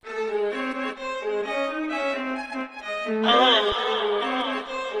Come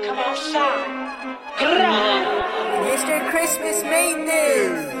outside. Mr. Christmas made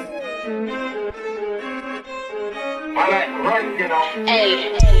this.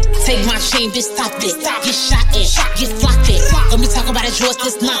 Hey, take my chain, bitch, stop it. Get shot at, get flocked at. Let me talk about it, yours,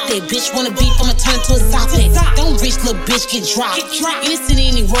 that's not that. Bitch, wanna beef, I'ma turn to a socket. Don't reach, little bitch, get dropped. Innocent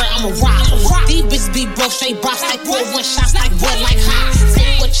anywhere, I'ma rock. These bitches be broke, straight box, like 4-1 shots, like what, like hot.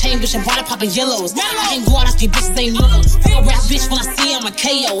 Take what chain, bitch, and body poppin' yellows. I can go out, these bitches ain't knows. A rap bitch, when I see I'm a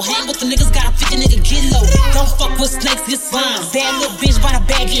KO. Hang with the niggas, got a 50 nigga, get low. Don't fuck with snakes, get slime. Bad little bitch, by the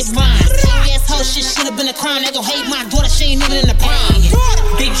bag, get slime. Asshole shit should've been a crime. They gon' hate my daughter, she ain't even in the prime.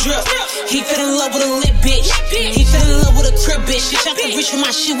 Big drip, he fell in love with a lit bitch. He fell in love with a crib bitch. She shot the bitch with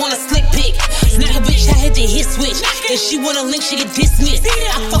my shit, want a slick pick. Snack a bitch, I hit the hit switch. If she wanna link, she get dismissed.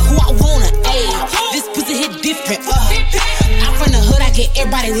 I fuck who I wanna, ayy. This pussy hit different, I'm from the hood, I get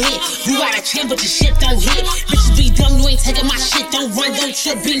everybody lit. You got a chain, but your shit don't hit. Bitches be dumb, you ain't taking my shit. Don't run, don't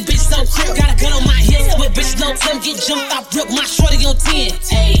trip, big bitch, don't crip. Got a gun on my hips, but bitch don't tell get jumped off, rip my shorty on 10.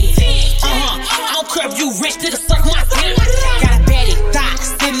 Ayy, I don't care if you rich, nigga, suck my dick. Got a baddie, thot,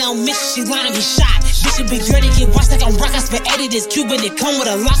 sitting on mission, she wanna be shot. Bitch, be dirty, get washed like I'm rock. I spit Eddie, this Cuban, it come with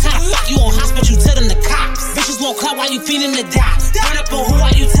a lock. How the fuck you on hospital, you tell them the cops. Bitches won't call while you feeding the die. Run up on who,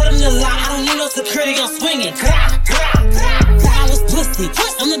 while you tell them to lie. I don't need no security, I'm swinging. I was pussy,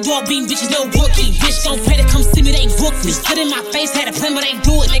 I'm the dog beating bitches, no rookie. Bitch, don't pay to come see me, they book me. Spit in my face, had a plan, but they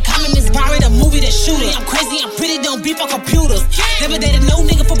do it. They call me Miss Barry, the movie, the shooter. I'm crazy, I'm pretty, don't beef on computers. Never dated no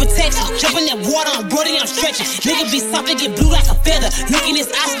nigga for protection. Jumping that water, I'm brody, I'm stretching. Nigga be soft, they get blue like a feather. Look in his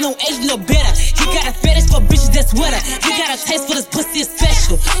eyes, no age, no better. He got a fetish for bitches that's wetter. He got a taste for this pussy, it's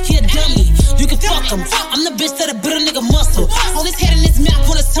special. He a dummy, you can fuck him. I'm the bitch that a bitter nigga muscle. All his head in his mouth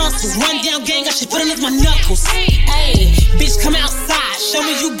on his tonsils. Run down gang, I should put in my knuckles. Ayy, bitch, come outside. Show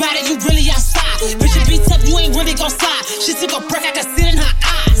me you bad it, you really outside. Bitch, you be tough, you ain't really gon' slide. She took a break, I can see it in her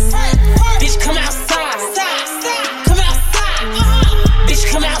eyes. Bitch, come outside. Come outside. Bitch,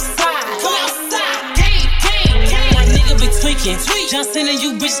 come outside. My nigga be tweaking. Johnson and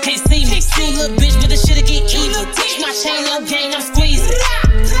you bitches can't see me. See little bitch, but this shit'll get evil. Touch my chain, no gang, I'm squeezing.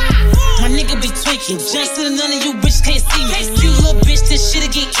 My nigga be tweaking. Johnson and none of you bitches can't see me. You little bitch, this shit'll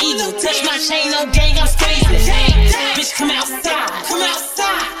get evil. Touch my chain, no gang, I'm squeezing. Bitch, come outside. Come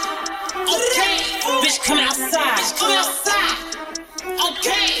outside. Okay. Bitch, come outside. Bitch, come outside.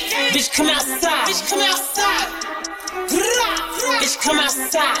 Okay. Bitch, come outside. Bitch, come outside. Bitch, come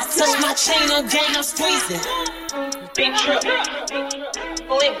outside. Touch my chain, no gang, I'm squeezing. Big trip.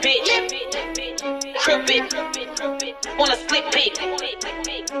 Lit bitch. Crip it. Wanna slick pick.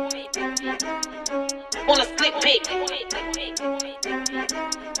 Wanna slick pick.